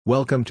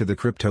Welcome to the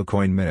Crypto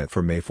Coin Minute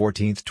for May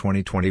 14,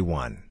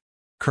 2021.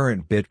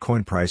 Current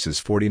Bitcoin price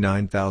is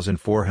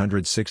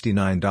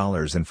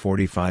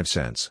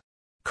 $49,469.45.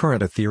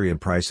 Current Ethereum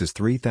price is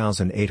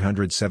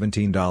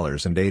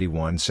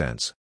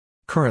 $3,817.81.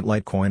 Current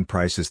Litecoin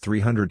price is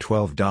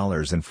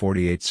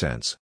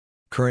 $312.48.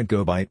 Current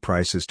GoByte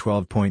price is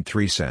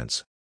 12.3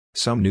 cents.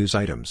 Some news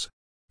items.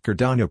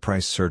 Cardano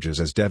price surges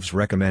as devs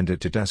recommend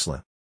it to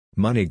Tesla.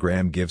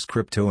 MoneyGram gives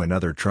crypto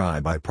another try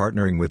by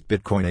partnering with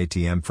Bitcoin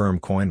ATM firm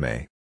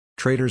CoinMe.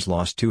 Traders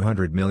lost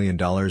 $200 million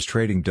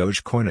trading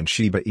Dogecoin and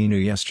Shiba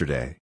Inu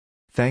yesterday.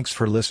 Thanks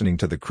for listening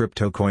to the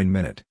Crypto Coin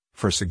Minute.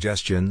 For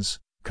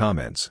suggestions,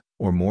 comments,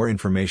 or more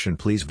information,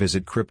 please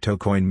visit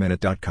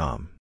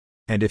CryptoCoinMinute.com.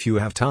 And if you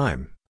have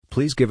time,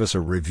 please give us a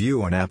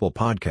review on Apple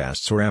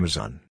Podcasts or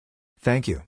Amazon. Thank you.